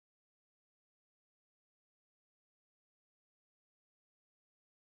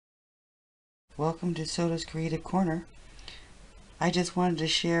Welcome to Soto's Creative Corner. I just wanted to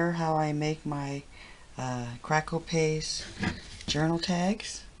share how I make my crackle paste journal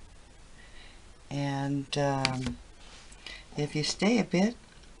tags. And if you stay a bit,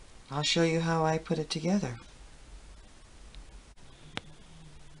 I'll show you how I put it together.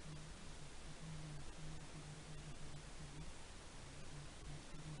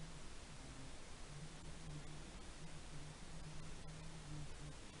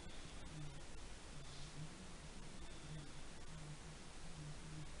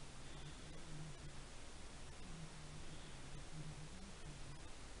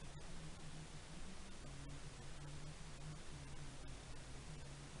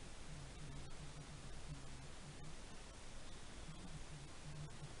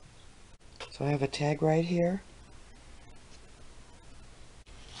 So I have a tag right here.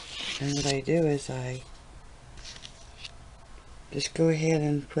 And what I do is I just go ahead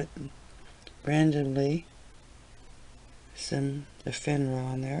and put randomly some ephemera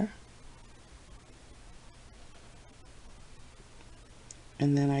on there.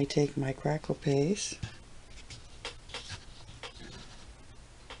 And then I take my crackle paste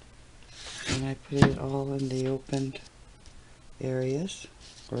and I put it all in the opened areas,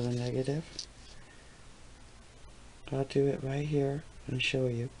 or the negative. I'll do it right here and show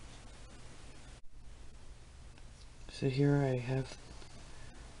you. So here I have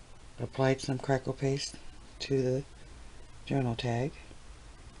applied some crackle paste to the journal tag,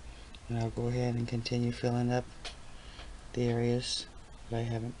 and I'll go ahead and continue filling up the areas that I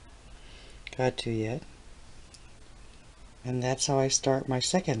haven't got to yet. And that's how I start my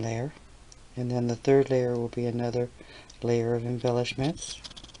second layer, and then the third layer will be another layer of embellishments.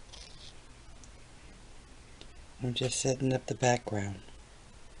 I'm just setting up the background.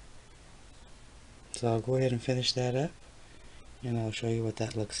 So I'll go ahead and finish that up, and I'll show you what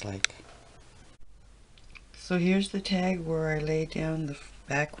that looks like. So here's the tag where I laid down the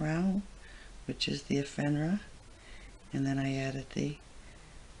background, which is the ephemera, and then I added the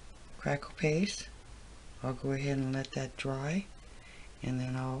crackle paste. I'll go ahead and let that dry, and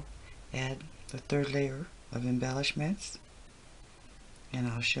then I'll add the third layer of embellishments, and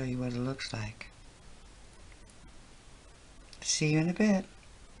I'll show you what it looks like. See you in a bit.